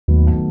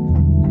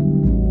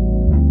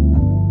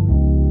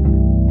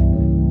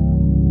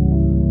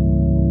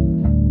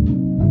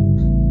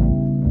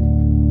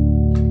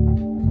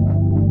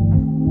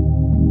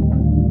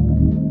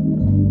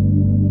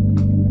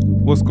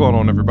What's going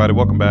on, everybody?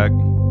 Welcome back.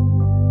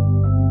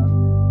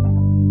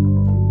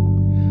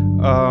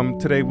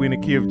 Today we're in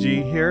the key of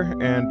G here,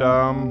 and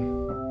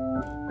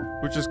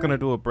we're just gonna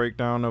do a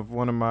breakdown of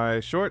one of my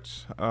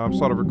shorts.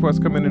 Saw the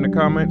request come in the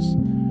comments,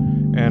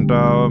 and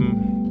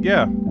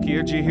yeah, key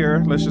of G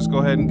here. Let's just go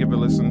ahead and give it a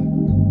listen.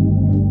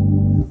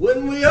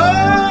 When we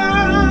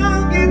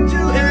all get to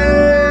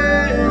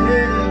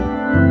heaven,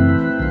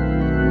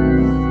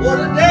 what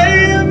a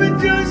day of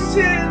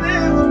rejoicing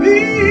there will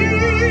be.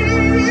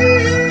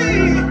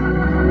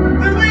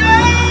 When we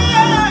all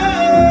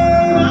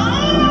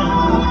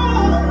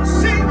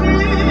sing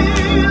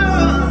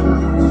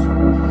hymns,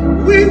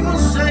 we will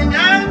sing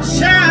and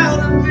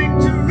shout in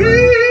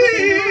victory.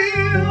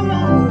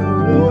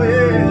 Oh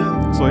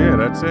yeah. So yeah,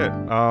 that's it.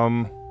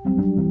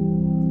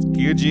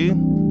 Key of G.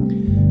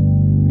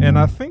 And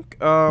I think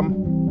the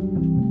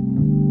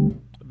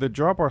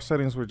drawbar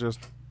settings were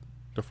just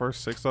the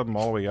first 6 of them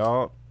all the way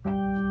out.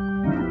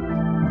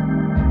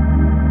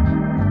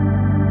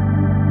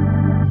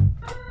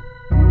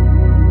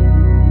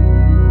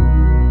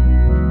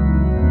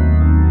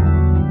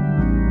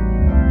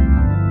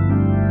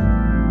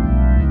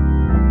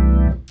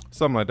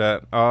 Something like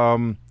that.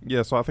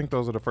 Yeah, so I think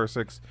those are the first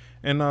 6.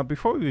 And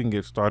before we even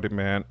get started,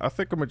 man, I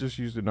think I'm gonna just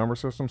use the number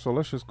system. So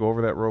let's just go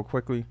over that real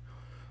quickly.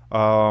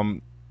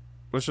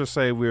 Let's just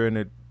say we're in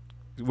the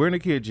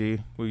key of G.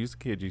 We'll use the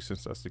key of G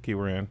since that's the key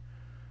we're in.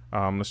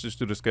 Let's just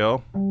do the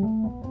scale.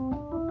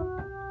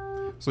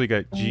 So you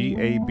got G,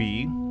 A,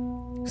 B,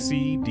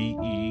 C, D,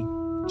 E,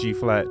 G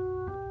flat,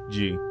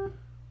 G.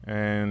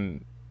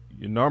 And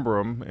you number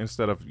them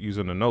instead of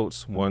using the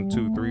notes. 1,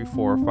 2, 3,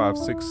 4, 5,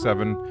 6,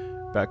 7,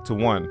 back to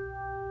 1.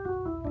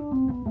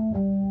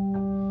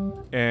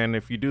 And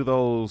if you do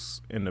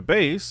those in the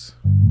bass,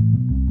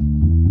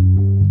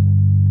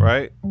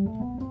 right?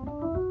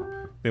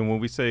 Then when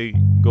we say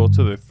go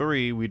to the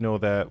 3, we know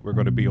that we're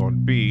going to be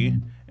on B,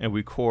 and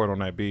we chord on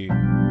that B.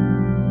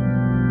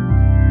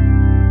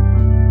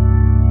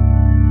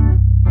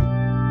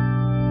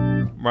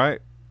 Right?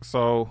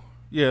 So,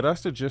 yeah,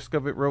 that's the gist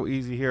of it. Real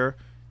easy here.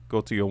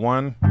 Go to your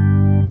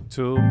 1,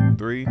 2,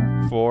 3,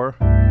 4,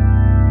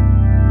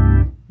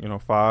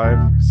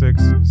 5,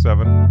 6,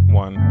 7,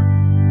 1.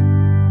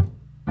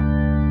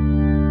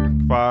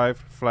 5,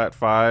 flat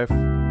 5.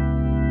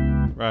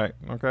 Right,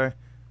 okay.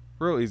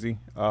 Real easy.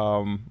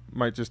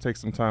 Might just take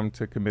some time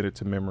to commit it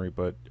to memory,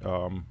 but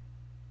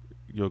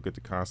you'll get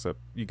the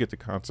concept. You get the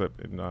concept,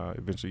 and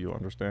eventually you'll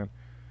understand.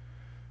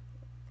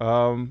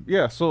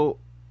 Yeah, so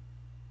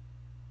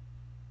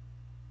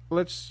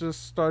let's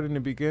just start in the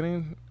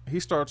beginning. He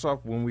starts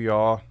off when we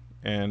are,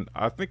 and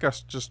I think I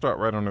just start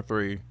right on the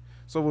 3.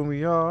 So when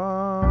we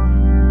are.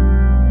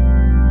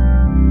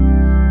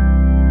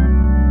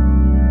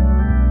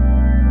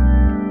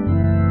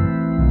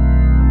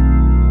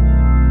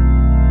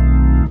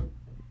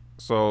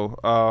 So,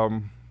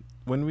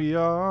 when we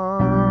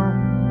are,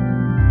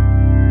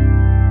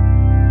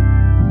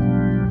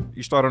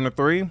 you start on the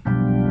 3,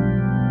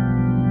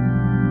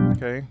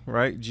 okay,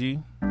 right, G,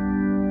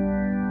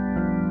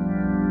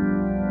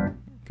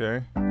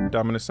 okay,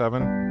 dominant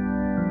 7,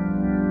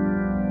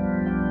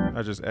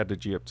 I just add the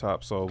G up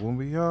top. So when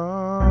we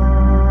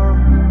are,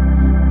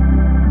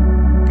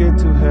 get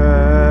to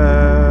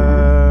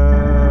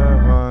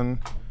heaven,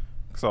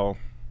 so,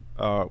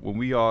 when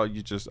we are,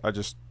 I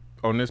just,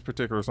 on this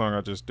particular song,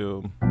 I just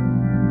do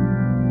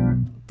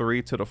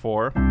 3 to the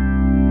 4.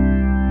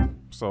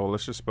 So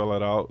let's just spell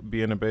it out.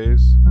 B in the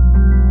bass.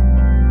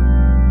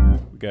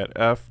 We got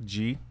F,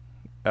 G,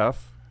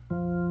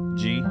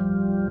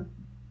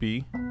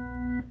 B,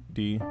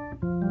 D,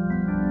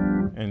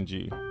 and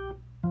G.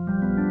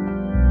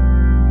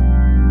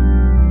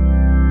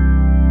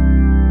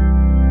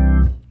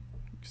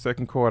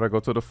 Second chord, I go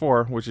to the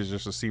 4, which is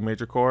just a C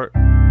major chord.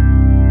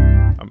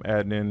 I'm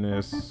adding in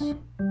this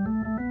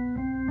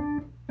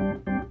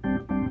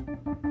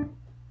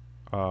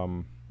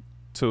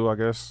 2, I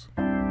guess.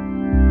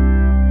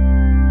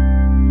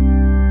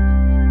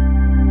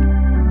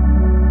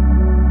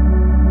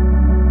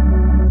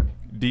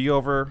 D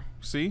over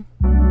C.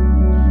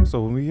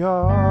 So when we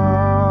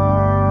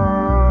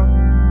are,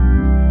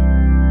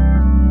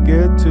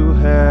 get to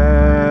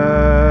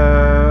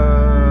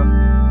have.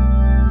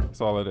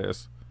 That's all it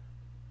is.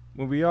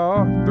 When we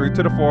are, 3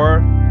 to the 4,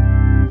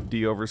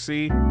 D over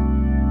C,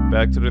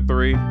 back to the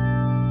 3.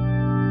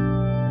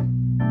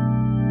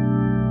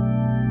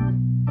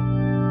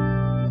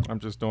 I'm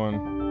just doing,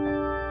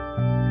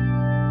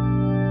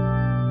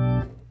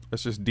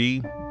 it's just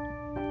D,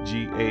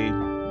 G, A,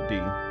 D.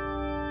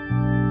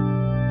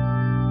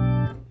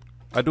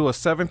 I do a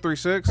 7, 3,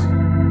 6.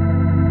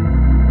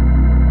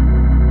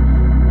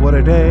 What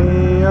a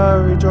day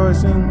of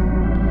rejoicing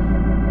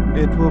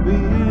it will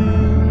be.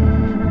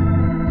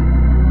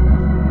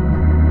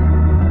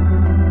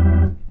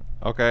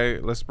 Okay,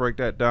 let's break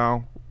that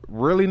down.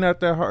 Really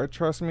not that hard,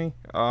 trust me.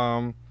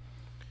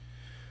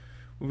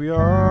 We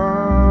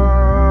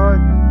are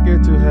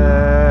get to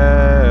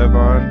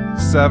heaven.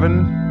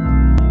 7,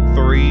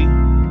 3,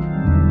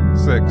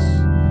 6.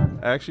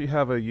 I actually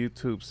have a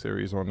YouTube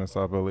series on this,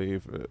 I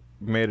believe.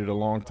 Made it a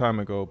long time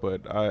ago,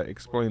 but I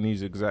explain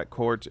these exact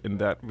chords in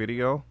that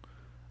video.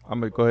 I'm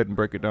going to go ahead and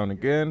break it down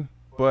again.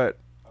 But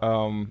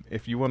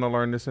if you want to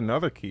learn this in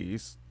other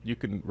keys, you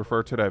can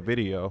refer to that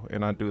video,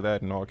 and I do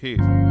that in all keys.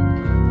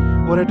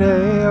 What a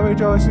day of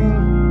rejoicing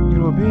it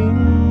will be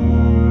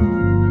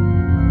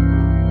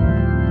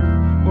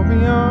when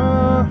we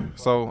are.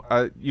 So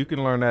you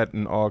can learn that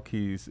in all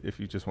keys if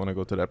you just want to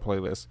go to that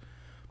playlist.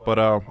 But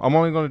I'm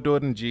only going to do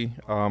it in G.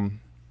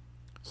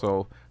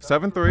 So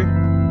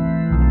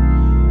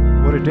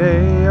 7-3. What a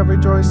day of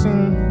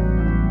rejoicing.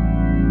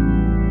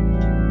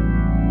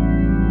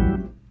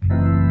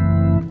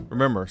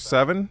 Remember,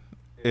 7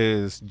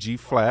 is G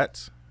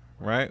flat,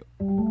 right?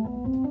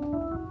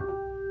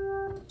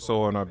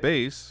 So on our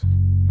bass,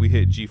 we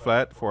hit G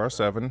flat for our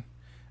 7.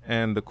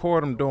 And the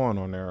chord I'm doing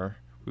on there,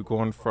 we're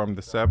going from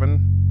the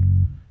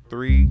 7,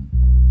 3.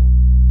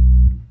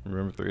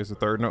 Remember, 3 is the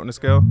third note in the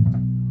scale.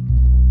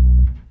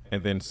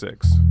 And then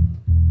 6.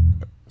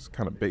 It's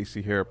kind of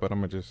bassy here, but I'm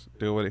going to just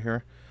deal with it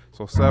here.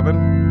 So 7,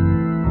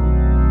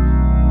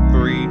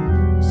 3,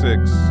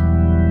 6.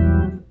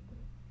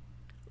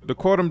 The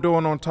chord I'm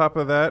doing on top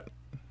of that,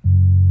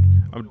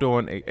 I'm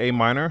doing A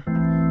minor.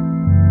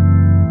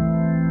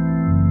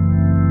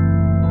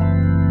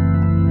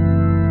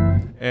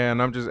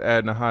 And I'm just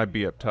adding a high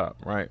B up top,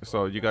 right?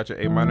 So you got your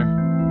A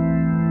minor.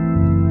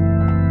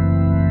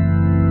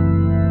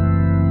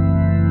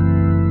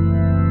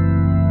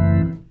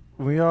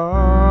 We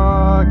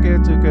all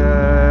get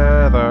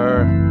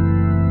together.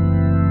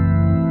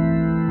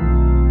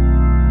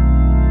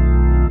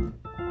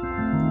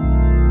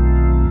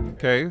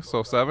 Okay,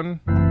 so 7,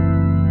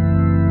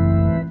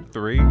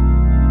 3.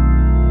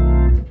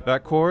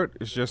 That chord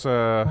is just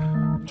a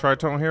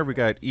tritone here. We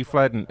got E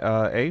flat and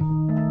A,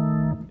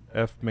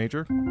 F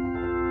major.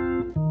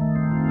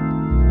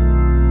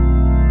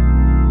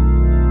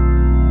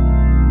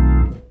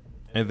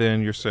 And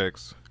then your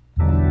 6.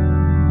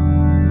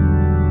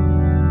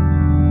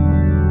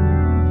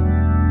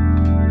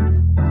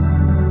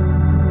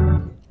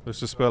 Let's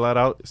just spell that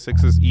out.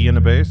 6 is E in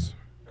the bass.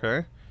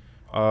 Okay.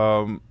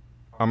 I'm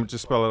gonna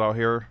just spell it out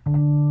here.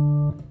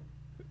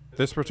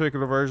 This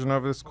particular version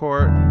of this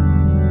chord,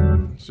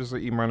 it's just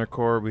an E minor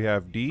chord. We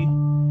have D,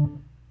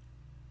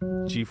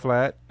 G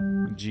flat,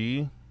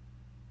 G,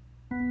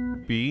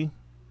 B,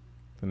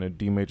 then a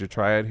D major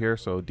triad here.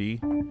 So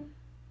D,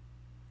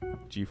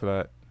 G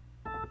flat,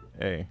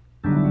 A.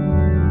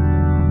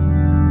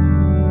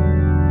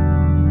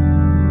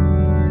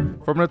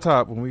 From the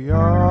top, when we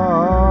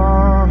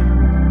all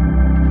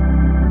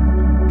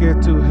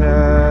get to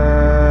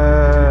heaven.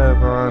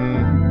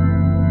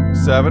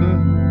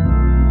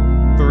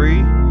 7,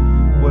 3.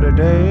 What a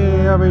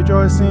day of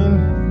rejoicing.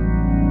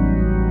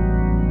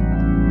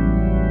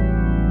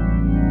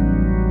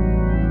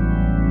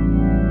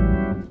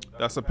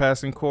 That's a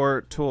passing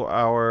chord to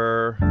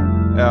our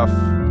F.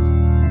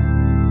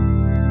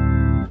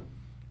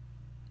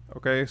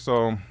 Okay,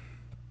 so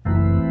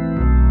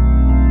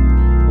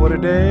what a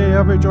day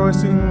of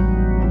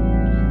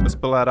rejoicing. Let's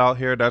spell that out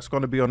here. That's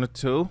going to be on the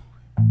 2.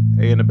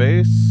 A in the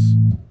bass.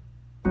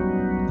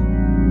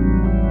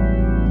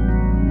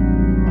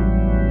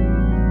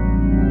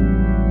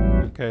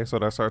 Okay, so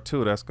that's our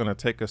 2. That's going to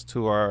take us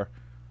to our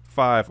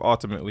 5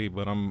 ultimately,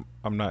 but I'm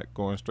not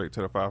going straight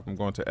to the 5. I'm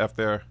going to F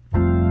there,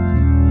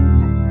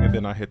 and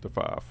then I hit the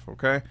 5.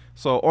 Okay,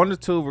 so on the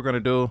 2 we're going to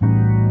do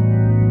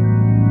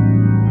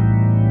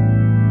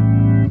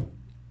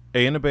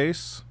A in the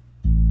bass,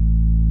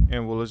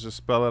 and let's just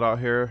spell it out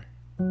here.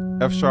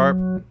 F sharp.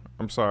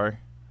 I'm sorry.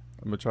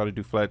 I'm going to try to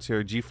do flats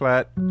here. G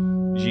flat,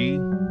 G,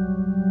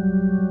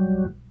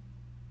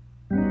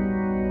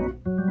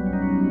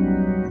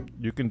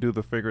 you can do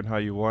the fingering how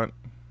you want.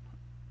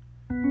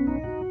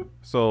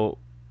 So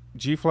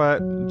G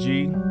flat,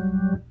 G,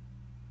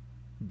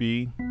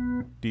 B,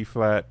 D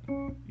flat,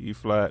 E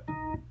flat,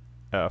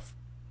 F,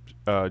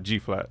 G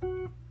flat.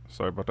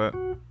 Sorry about that.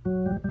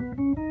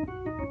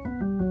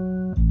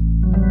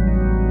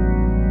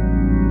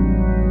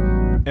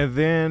 And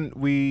then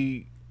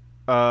we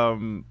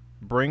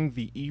bring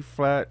the E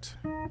flat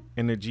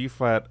and the G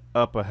flat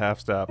up a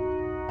half step.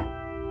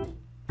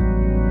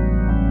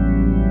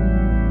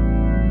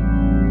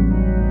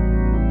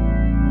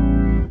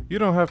 You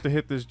don't have to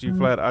hit this G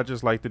flat. I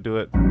just like to do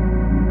it.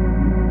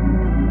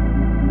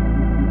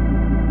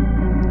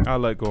 I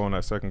let go on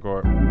that second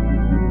chord.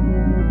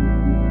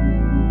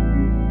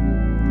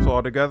 So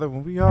all together,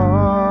 when we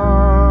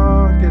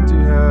all get to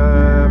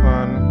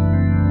heaven,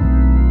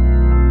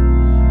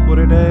 what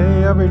a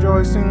day of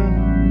rejoicing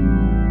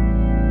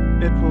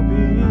it will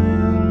be.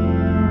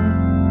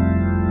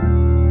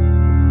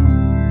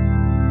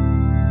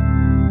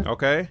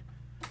 Okay,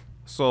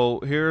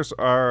 so here's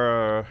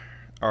our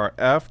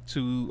F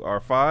to our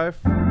 5,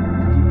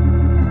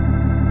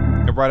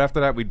 and right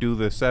after that we do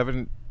the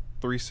 7,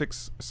 3,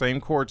 6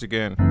 same chords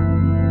again.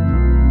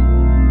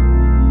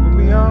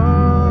 We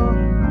all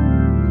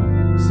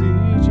see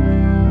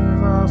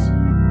Jesus.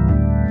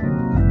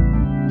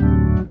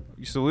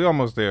 So we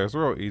almost there. It's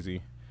real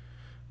easy.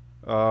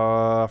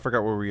 I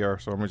forgot where we are,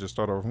 so I'm gonna just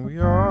start over. We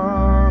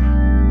are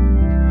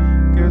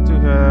get to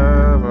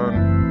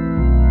heaven.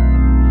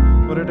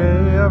 What a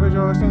day of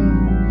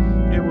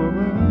rejoicing it will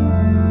be.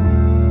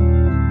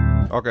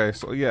 Okay,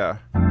 so yeah.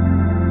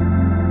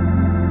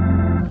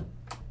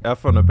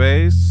 F on the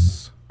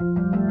bass.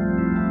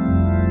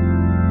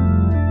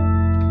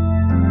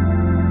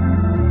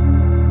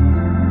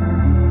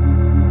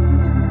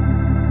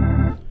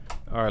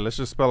 All right, let's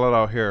just spell it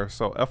out here.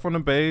 So F on the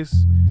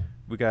bass,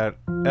 we got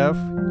F,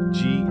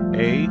 G,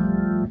 A,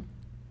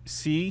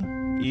 C,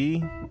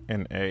 E,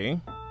 and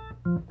A.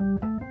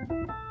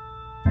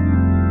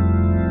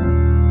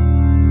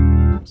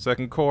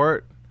 Second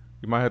chord,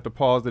 you might have to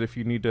pause it if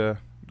you need to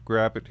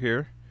grab it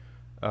here.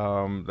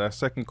 That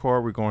second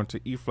chord, we're going to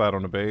E flat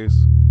on the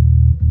bass.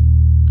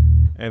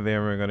 And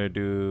then we're gonna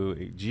do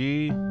a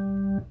G,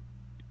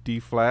 D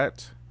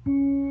flat,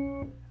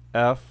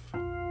 F,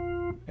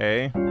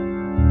 A.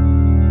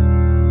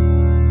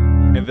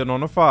 And then on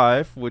the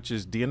 5, which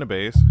is D in the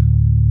bass,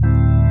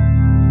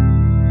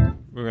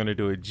 we're gonna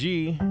do a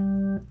G,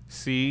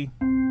 C,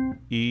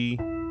 E,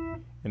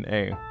 and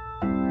A.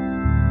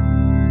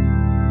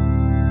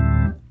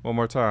 One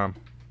more time.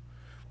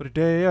 What a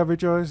day of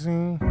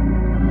rejoicing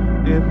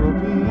it will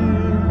be.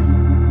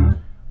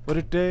 What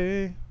a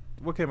day.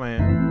 What came I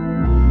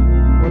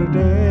in? What a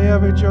day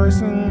of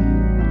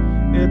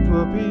rejoicing it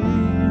will be.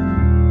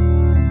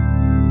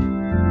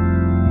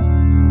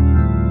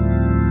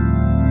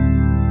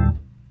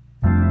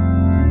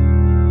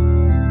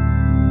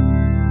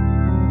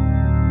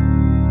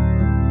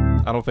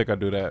 I don't think I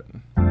do that.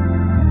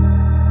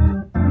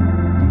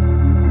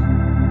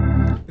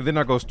 And then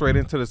I go straight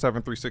into the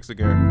 7-3-6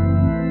 again.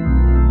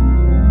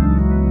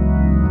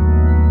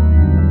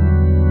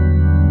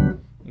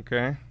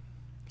 Okay.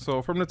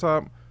 So from the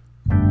top.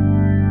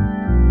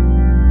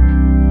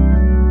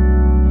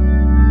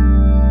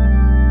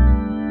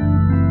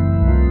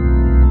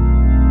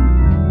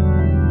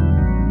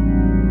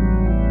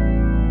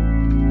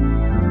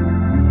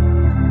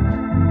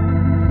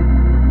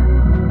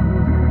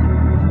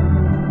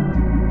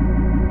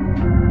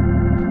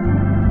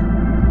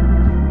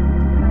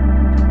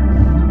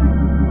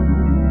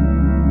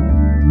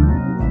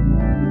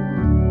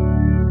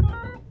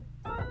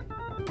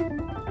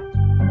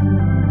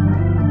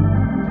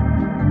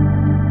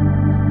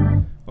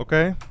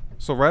 Okay,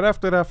 so right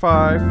after that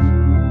 5,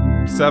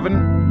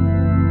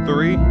 7,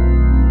 3.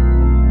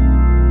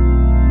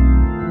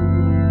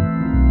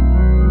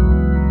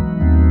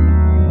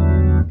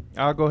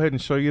 I'll go ahead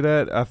and show you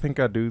that. I think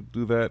I do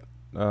that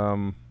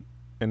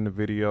in the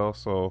video,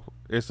 so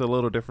it's a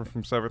little different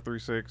from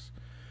 7-3-6.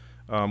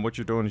 What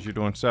you're doing is you're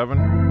doing 7,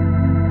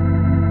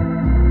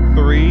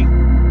 3.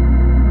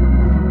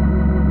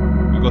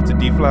 We go to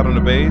D flat on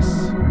the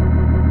bass,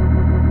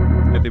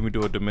 and then we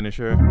do a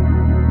diminisher.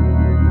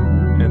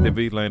 And then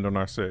we land on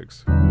our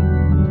 6.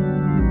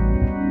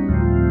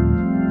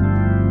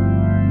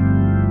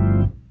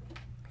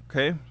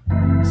 Okay,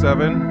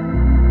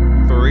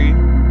 7, 3.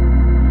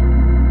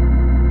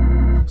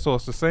 So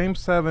it's the same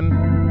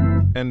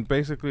 7 and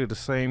basically the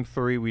same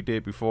 3 we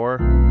did before.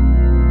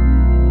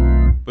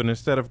 But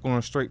instead of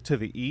going straight to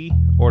the E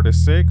or the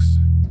 6,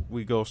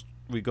 we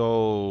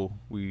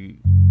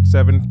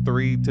 7,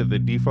 3 to the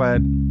D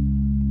flat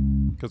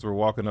because we're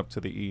walking up to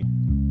the E.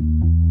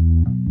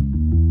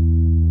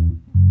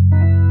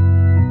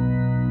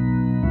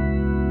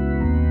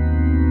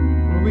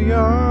 We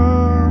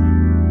are.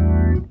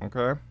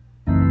 Okay.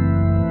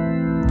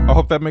 I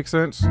hope that makes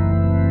sense. All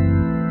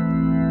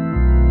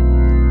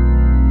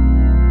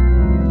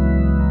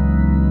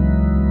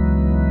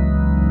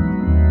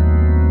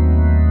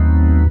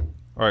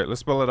right,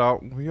 let's spell it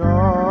out. We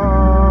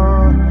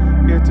are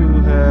get to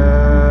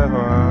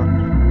heaven.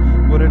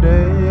 What a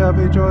day of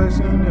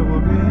rejoicing it will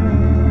be.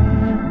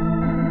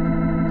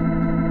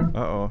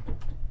 Uh-oh.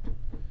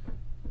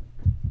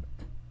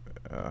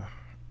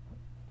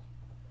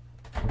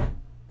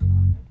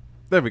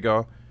 There we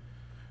go.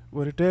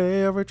 What a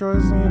day of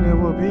rejoicing it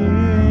will be.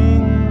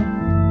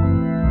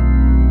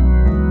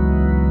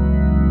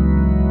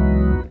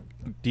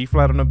 D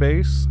flat on the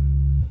bass.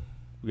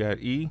 We got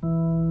E,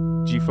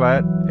 G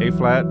flat, A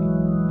flat,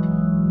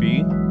 B,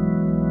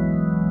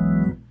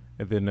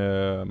 and then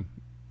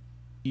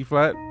E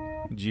flat,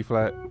 G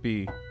flat,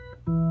 B.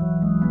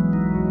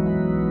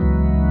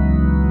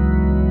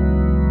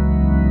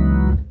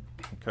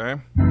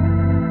 Okay.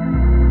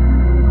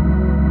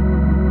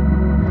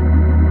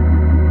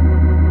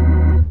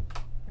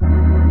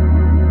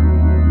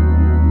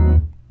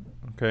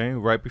 Okay,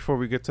 right before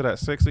we get to that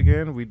 6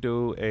 again, we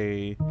do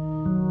a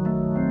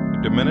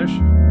diminish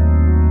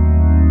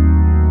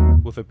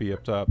with a B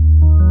up top.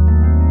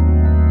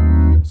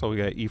 So we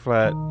got E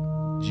flat,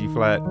 G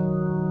flat,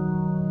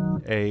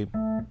 A,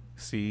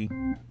 C,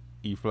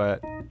 E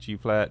flat, G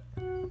flat,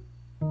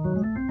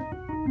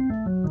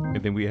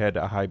 and then we had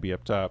a high B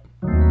up top.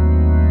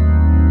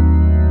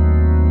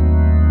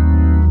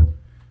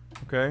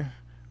 Okay,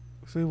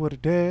 see what a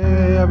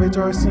day of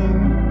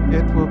rejoicing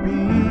it will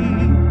be.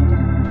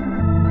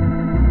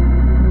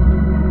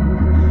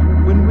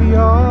 When we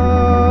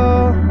are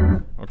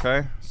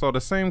Okay, so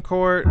the same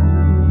chord,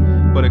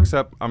 but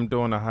except I'm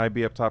doing a high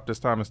B up top this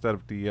time instead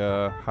of the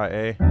high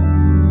A.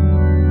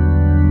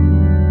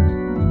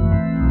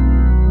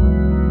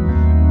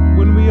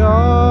 When we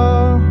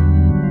are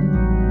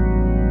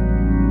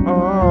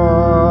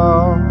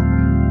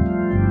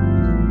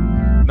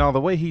now the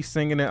way he's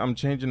singing it, I'm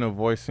changing the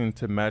voicing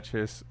to match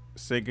his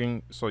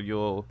singing, so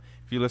you'll,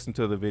 if you listen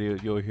to the video,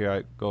 you'll hear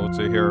I go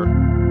to here.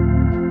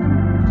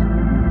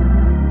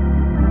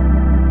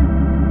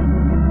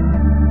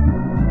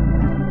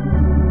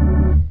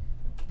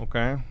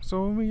 Okay,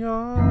 so we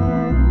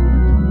are.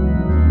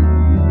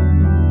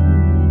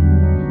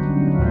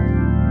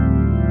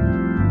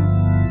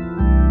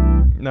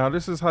 Now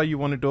this is how you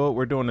want to do it.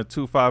 We're doing a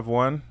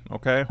 2-5-1,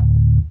 okay?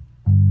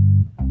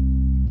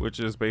 Which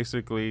is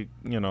basically,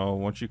 you know,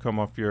 once you come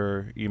off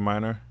your E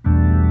minor,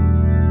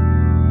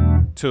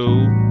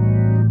 2,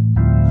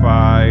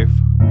 5,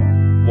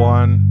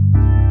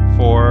 1,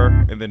 4,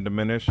 and then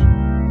diminish.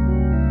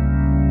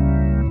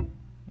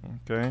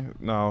 Okay,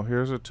 now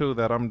here's a 2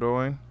 that I'm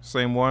doing.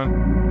 Same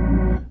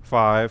one,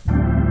 5.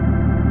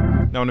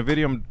 Now in the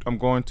video, I'm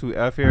going to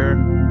F here,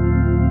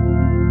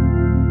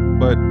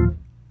 but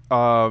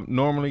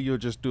normally you'll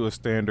just do a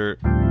standard.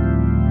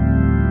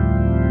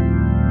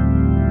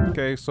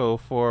 Okay, so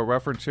for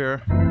reference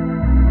here,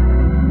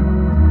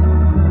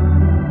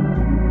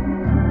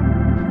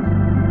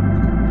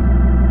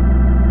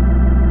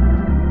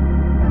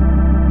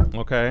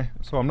 okay,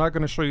 so I'm not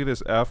going to show you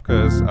this F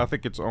because I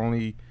think it's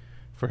only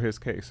for his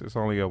case. It's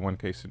only a one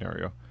case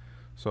scenario.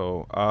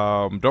 So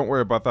don't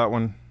worry about that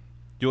one.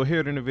 You'll hear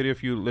it in the video.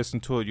 If you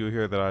listen to it, you'll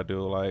hear that I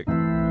do like.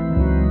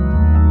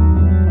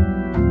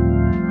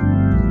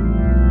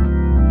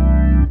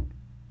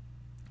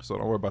 So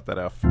don't worry about that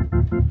F.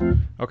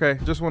 Okay,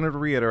 just wanted to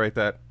reiterate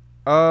that.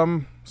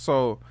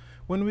 So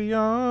when we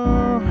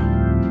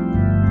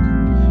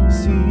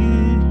see,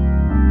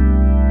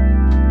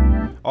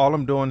 all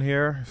I'm doing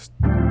here is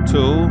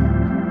 2,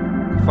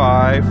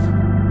 5.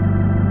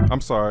 I'm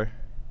sorry.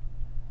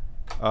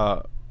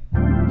 2,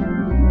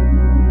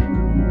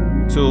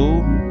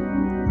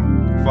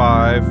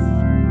 5,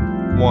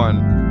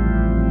 1.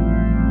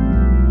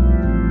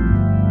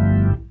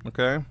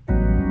 Okay.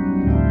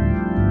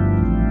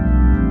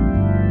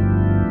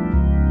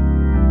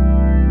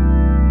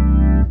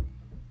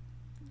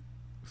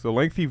 It's a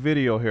lengthy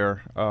video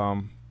here,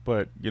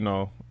 but you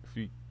know, if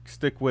you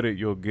stick with it,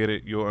 you'll get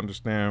it. You'll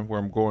understand where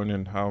I'm going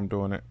and how I'm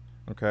doing it.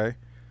 Okay,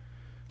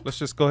 let's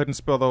just go ahead and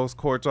spell those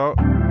chords out.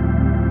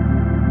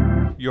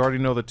 You already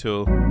know the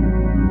 2.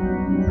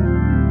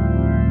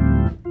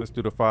 Let's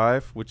do the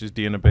 5, which is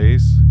D in the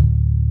bass.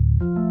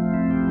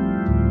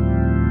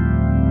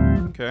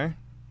 Okay,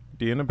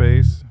 D in the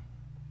bass.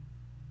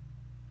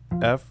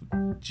 F,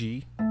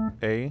 G,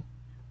 A,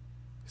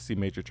 C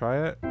major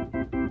triad.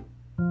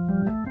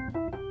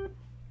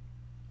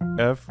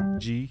 F,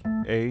 G,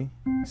 A,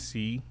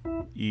 C,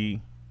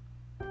 E,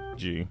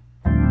 G.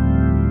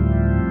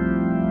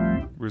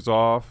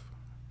 Resolve,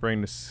 bring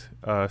the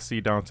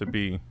C down to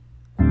B.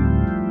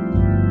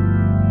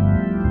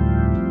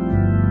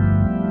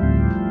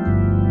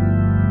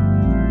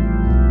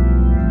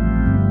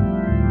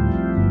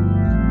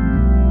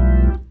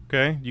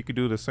 Okay, you could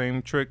do the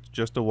same trick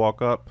just to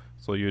walk up.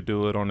 So you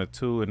do it on the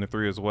 2 and the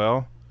 3 as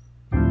well.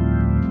 2,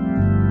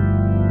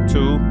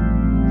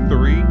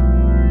 3,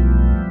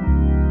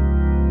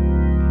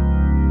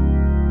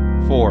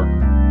 4.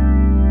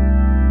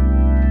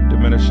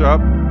 Diminish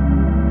up.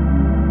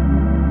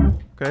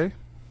 Okay.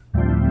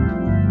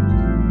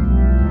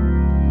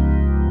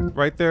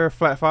 Right there,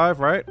 flat 5,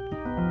 right?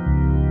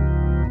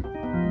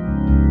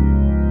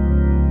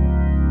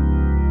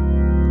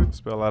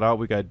 Spell that out.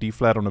 We got D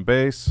flat on the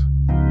bass.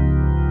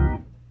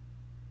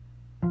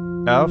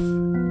 F,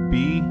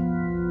 B,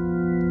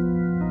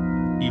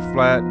 E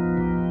flat,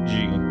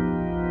 G.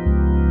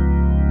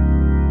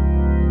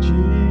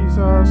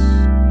 Jesus.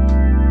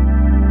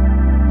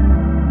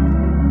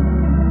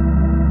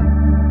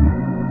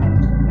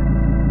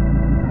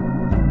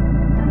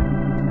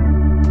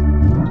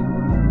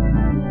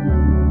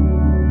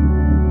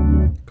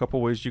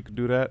 Couple ways you could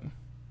do that.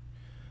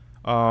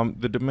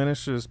 The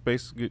diminish is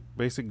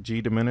basic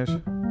G diminish.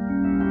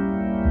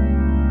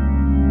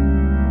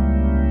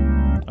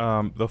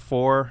 The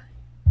 4,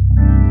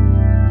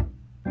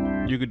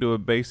 you could do a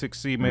basic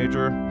C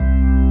major,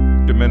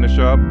 diminish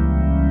up.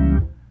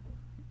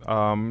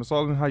 It's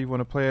all in how you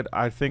want to play it.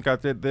 I think I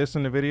did this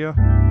in the video.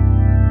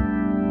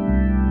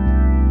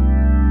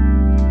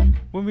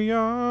 When we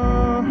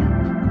are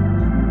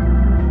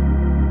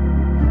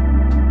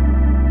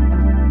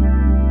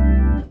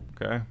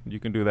okay, you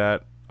can do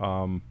that.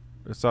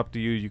 It's up to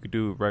you. You could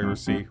do regular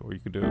C, or you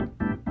could do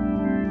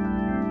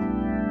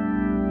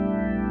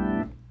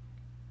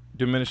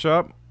diminish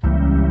up,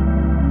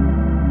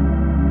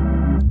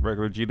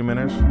 regular G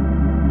diminish,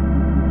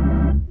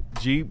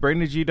 G, bring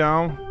the G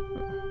down,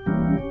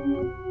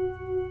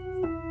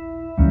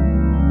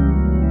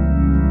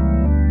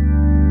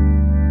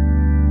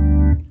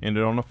 end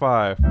it on a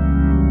 5,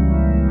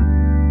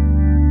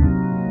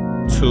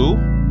 2,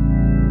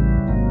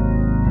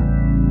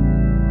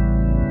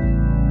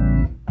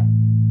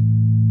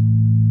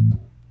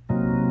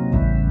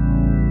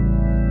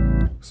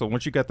 So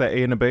once you got that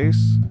A in the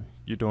bass,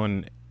 you're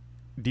doing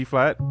D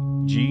flat,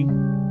 G,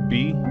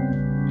 B,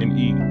 and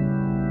E.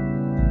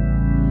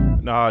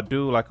 Now I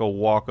do like a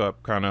walk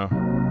up kind of,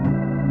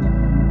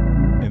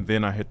 and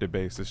then I hit the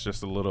bass. It's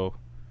just a little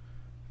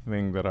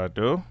thing that I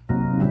do.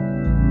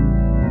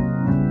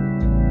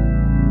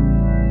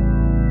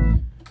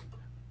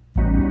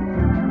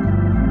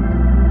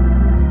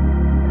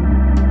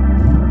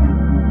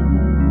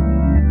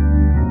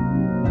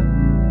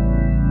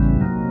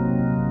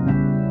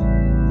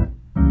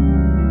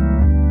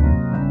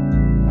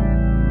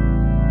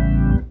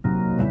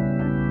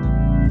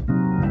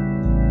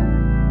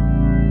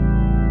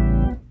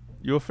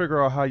 You'll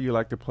figure out how you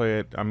like to play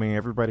it. I mean,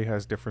 everybody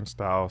has different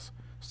styles.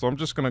 So I'm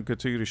just going to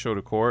continue to show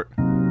the chord.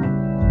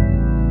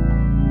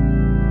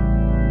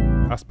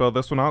 I spell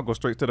this one out, go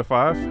straight to the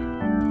 5.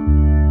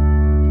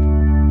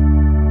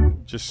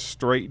 Just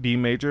straight D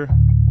major.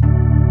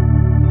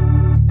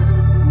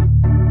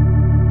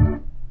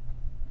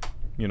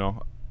 You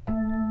know,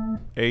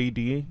 A,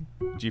 D,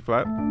 G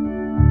flat.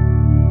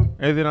 And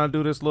then I'll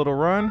do this little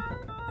run.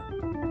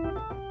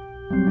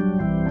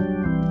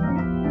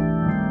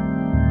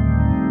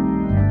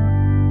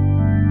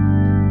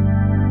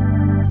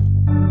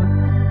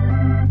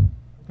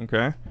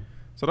 Okay,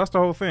 so that's the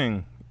whole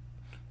thing.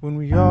 When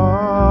we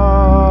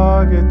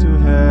all get to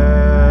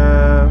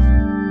have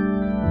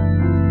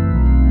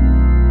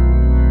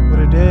what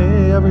a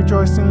day of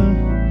rejoicing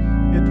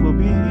it will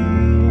be.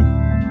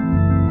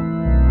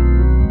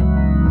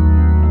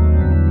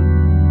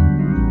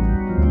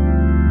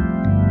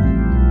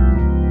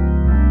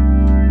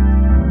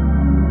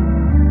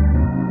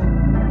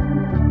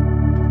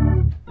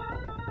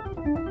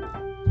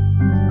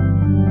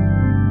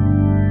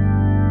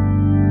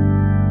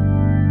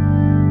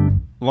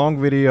 Long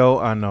video,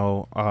 I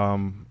know.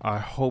 I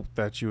hope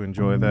that you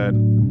enjoy that,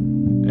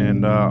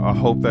 and I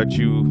hope that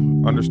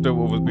you understood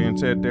what was being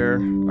said there.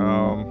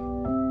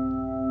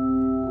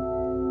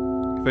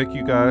 Thank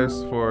you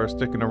guys for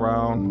sticking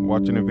around,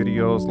 watching the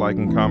videos,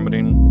 liking,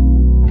 commenting.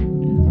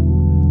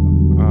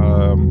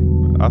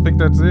 I think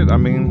that's it. I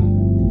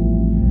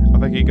mean, I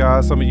think you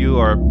guys, some of you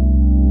are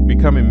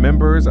becoming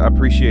members. I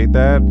appreciate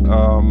that.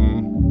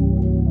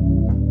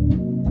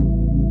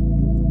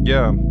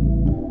 Yeah.